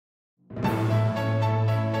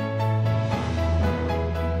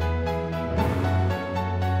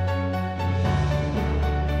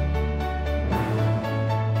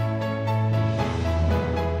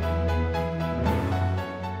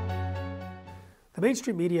The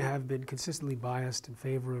mainstream media have been consistently biased in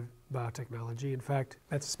favor of biotechnology. In fact,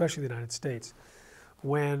 that's especially the United States.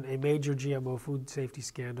 When a major GMO food safety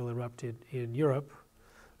scandal erupted in Europe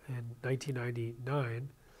in 1999,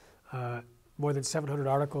 more than 700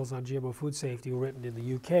 articles on GMO food safety were written in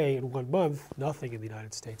the UK in 1 month, nothing in the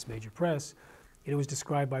United States major press. And it was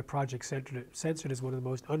described by Project Censored as one of the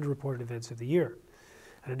most underreported events of the year.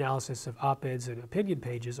 An analysis of op-eds and opinion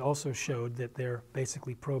pages also showed that they're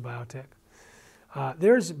basically pro-biotech.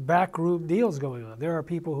 There's backroom deals going on. There are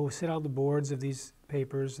people who sit on the boards of these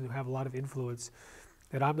papers and who have a lot of influence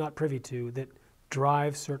that I'm not privy to that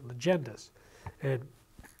drive certain agendas. And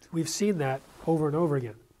we've seen that over and over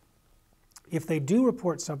again. If they do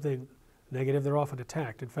report something negative, they're often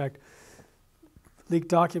attacked. In fact, leaked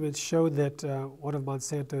documents showed that one of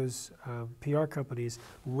Monsanto's PR companies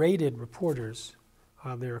raided reporters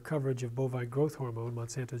on their coverage of bovine growth hormone,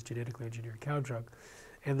 Monsanto's genetically engineered cow drug,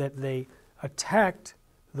 and that they attacked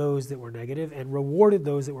those that were negative and rewarded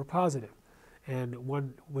those that were positive. And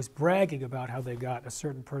one was bragging about how they got a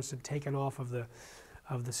certain person taken off of the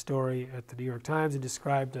story at the New York Times and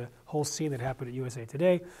described a whole scene that happened at USA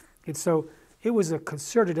Today. And so it was a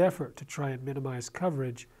concerted effort to try and minimize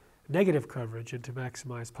coverage, negative coverage, and to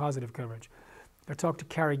maximize positive coverage. I talked to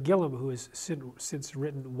Carrie Gillum, who has since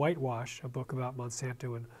written Whitewash, a book about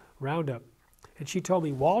Monsanto and Roundup. And she told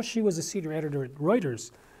me while she was a senior editor at Reuters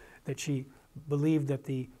that she believed that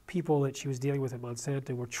the people that she was dealing with at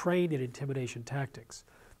Monsanto were trained in intimidation tactics.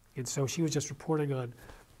 And so she was just reporting on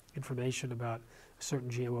information about a certain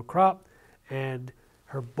GMO crop, and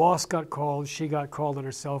her boss got called, she got called on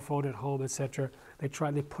her cell phone at home, etc. They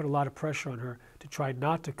put a lot of pressure on her to try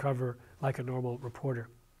not to cover like a normal reporter.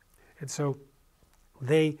 And so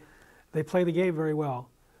they play the game very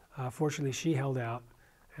well. Fortunately, she held out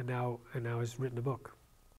and now has written a book.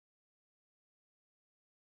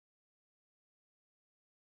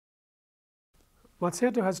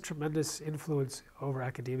 Monsanto has tremendous influence over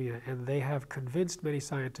academia, and they have convinced many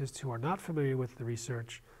scientists who are not familiar with the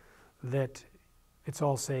research that it's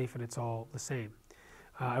all safe and it's all the same.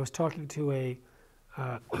 I was talking to a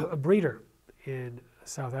breeder in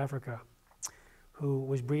South Africa who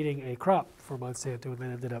was breeding a crop for Monsanto and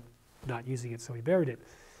then ended up not using it, so he buried it.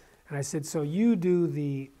 And I said, so you do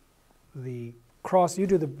the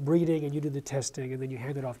breeding and you do the testing, and then you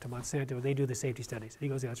hand it off to Monsanto and they do the safety studies. And he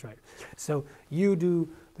goes, yeah, that's right. So you do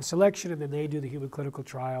the selection and then they do the human clinical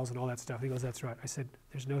trials and all that stuff. He goes, that's right. I said,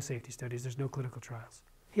 there's no safety studies, there's no clinical trials.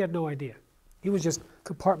 He had no idea. He was just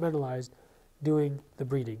compartmentalized doing the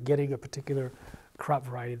breeding, getting a particular crop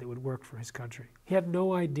variety that would work for his country. He had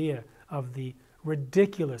no idea of the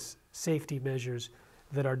ridiculous safety measures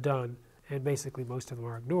that are done, and basically most of them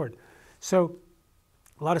are ignored. So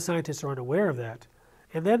a lot of scientists are unaware of that.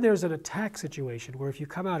 And then there's an attack situation where if you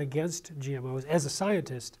come out against GMOs as a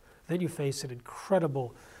scientist, then you face an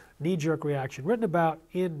incredible knee-jerk reaction written about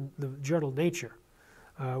in the journal Nature,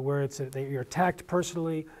 where you're attacked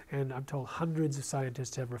personally, and I'm told hundreds of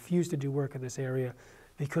scientists have refused to do work in this area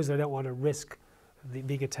because they don't want to risk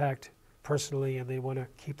being attacked personally, and they want to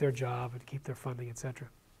keep their job and keep their funding, etc.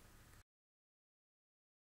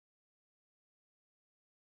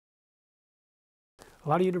 A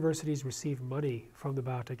lot of universities receive money from the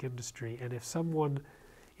biotech industry, and if someone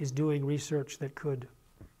is doing research that could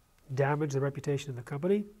damage the reputation of the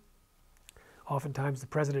company, oftentimes the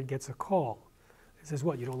president gets a call. He says,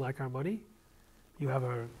 what, you don't like our money? You have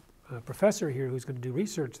a professor here who's going to do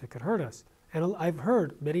research that could hurt us. And I've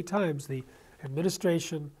heard many times the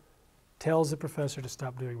administration tells the professor to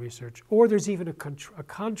stop doing research, or there's even a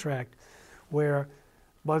contract where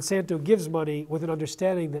Monsanto gives money with an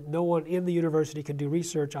understanding that no one in the university can do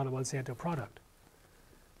research on a Monsanto product.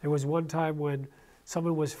 There was one time when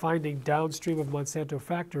someone was finding downstream of Monsanto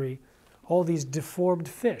factory all these deformed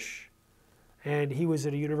fish. And he was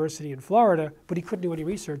at a university in Florida, but he couldn't do any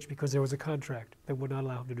research because there was a contract that would not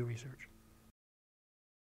allow him to do research.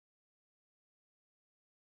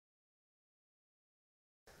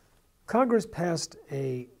 Congress passed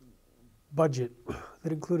a budget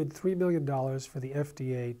that included $3 million for the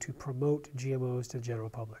FDA to promote GMOs to the general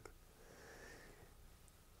public.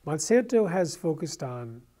 Monsanto has focused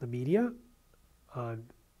on the media, on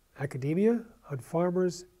academia, on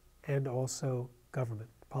farmers, and also government,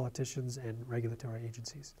 politicians and regulatory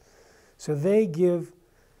agencies. So they give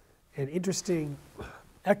an interesting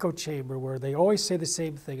echo chamber where they always say the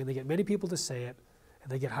same thing, and they get many people to say it,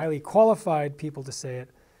 and they get highly qualified people to say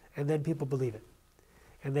it, and then people believe it.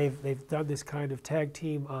 And they've done this kind of tag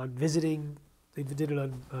team on visiting. They did it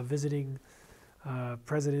on visiting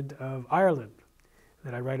President of Ireland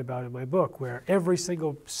that I write about in my book, where every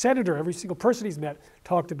single senator, every single person he's met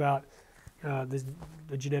talked about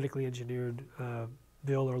the genetically engineered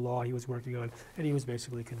bill or law he was working on, and he was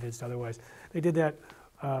basically convinced otherwise. They did that.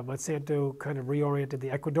 Monsanto kind of reoriented the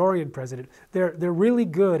Ecuadorian president. They're really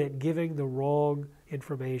good at giving the wrong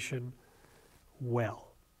information well.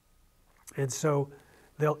 And so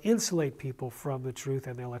they'll insulate people from the truth,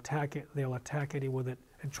 and they'll attack it. They'll attack anyone that,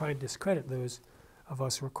 and try and discredit those of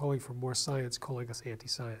us who are calling for more science, calling us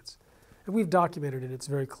anti-science. And we've documented it. It's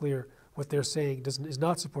very clear what they're saying is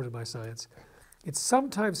not supported by science. It's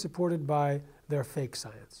sometimes supported by their fake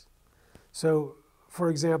science. So, for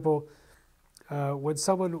example, when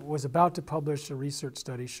someone was about to publish a research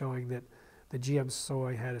study showing that the GM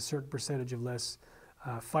soy had a certain percentage of less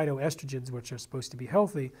phytoestrogens, which are supposed to be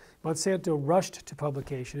healthy, Monsanto rushed to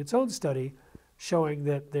publication its own study showing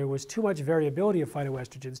that there was too much variability of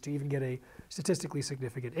phytoestrogens to even get a statistically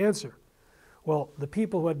significant answer. Well, the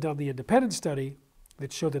people who had done the independent study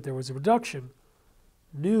that showed that there was a reduction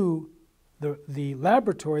knew the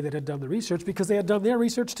laboratory that had done the research because they had done their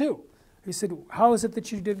research too. He said, how is it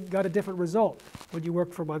that you got a different result when you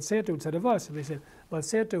worked for Monsanto instead of us? And they said,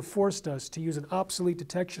 Monsanto forced us to use an obsolete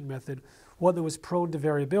detection method, one that was prone to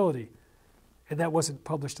variability. And that wasn't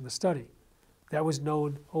published in the study. That was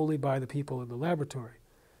known only by the people in the laboratory.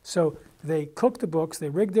 So they cooked the books, they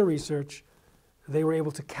rigged their research, they were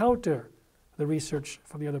able to counter the research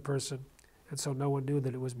from the other person, and so no one knew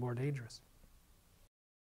that it was more dangerous.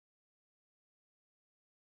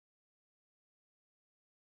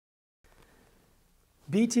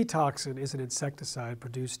 Bt toxin is an insecticide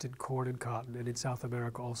produced in corn and cotton, and in South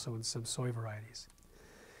America also in some soy varieties.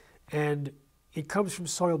 And it comes from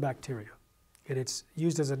soil bacteria, and it's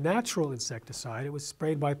used as a natural insecticide. It was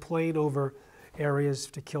sprayed by plane over areas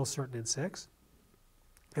to kill certain insects.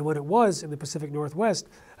 And when it was in the Pacific Northwest,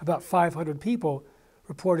 about 500 people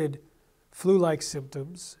reported flu-like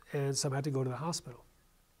symptoms, and some had to go to the hospital.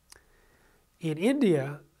 In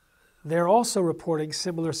India, they're also reporting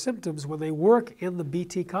similar symptoms when they work in the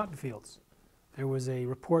Bt cotton fields. There was a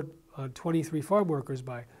report on 23 farm workers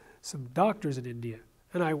by some doctors in India,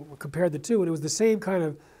 and I compared the two, and it was the same kind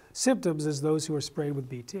of symptoms as those who were sprayed with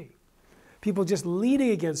Bt. People just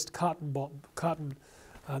leaning against cotton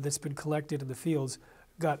that's been collected in the fields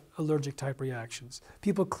got allergic type reactions.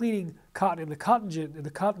 People cleaning cotton in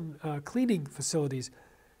the cotton cleaning facilities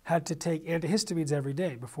had to take antihistamines every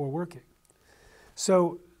day before working.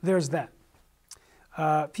 So there's that.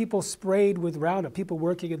 People sprayed with Roundup, people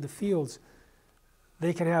working in the fields,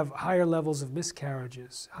 they can have higher levels of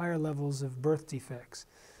miscarriages, higher levels of birth defects.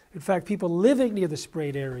 In fact, people living near the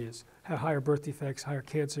sprayed areas have higher birth defects, higher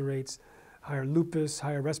cancer rates, higher lupus,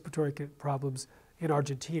 higher respiratory problems in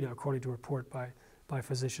Argentina, according to a report by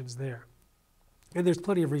physicians there. And there's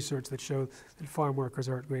plenty of research that show that farm workers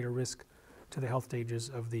are at greater risk to the health dangers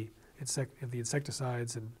of the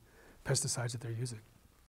insecticides and pesticides that they're using.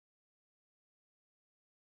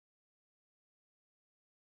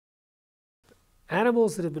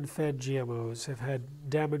 Animals that have been fed GMOs have had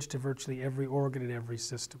damage to virtually every organ and every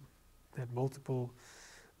system. They had multiple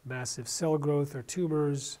massive cell growth or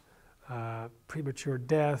tumors, premature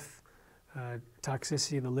death,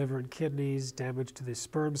 toxicity in the liver and kidneys, damage to the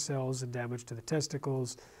sperm cells and damage to the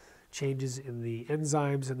testicles, changes in the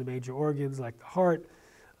enzymes in the major organs like the heart.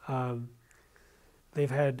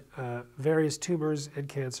 They've had various tumors and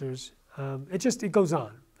cancers. It goes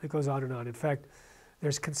on. It goes on and on. In fact,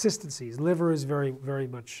 there's consistencies. Liver is very, very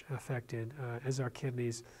much affected, as are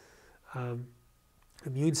kidneys.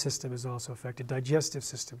 Immune system is also affected. Digestive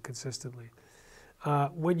system consistently.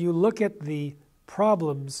 When you look at the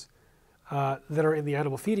problems that are in the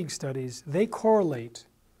animal feeding studies, they correlate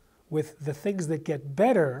with the things that get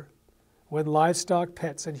better when livestock,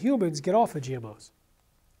 pets, and humans get off of GMOs.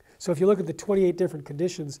 So if you look at the 28 different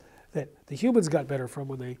conditions that the humans got better from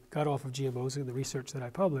when they got off of GMOs in the research that I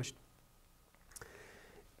published,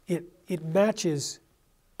 it matches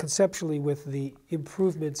conceptually with the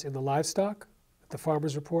improvements in the livestock, the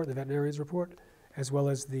farmers report, the veterinarians report, as well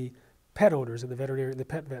as the pet owners and the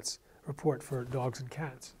pet vets report for dogs and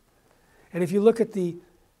cats. And if you look at the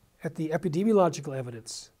epidemiological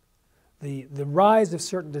evidence, the rise of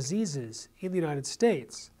certain diseases in the United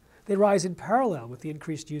States, they rise in parallel with the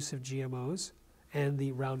increased use of GMOs and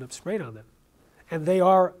the Roundup sprayed on them. And they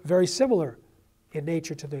are very similar in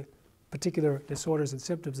nature to the particular disorders and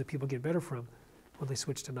symptoms that people get better from when they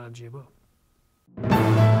switch to non-GMO.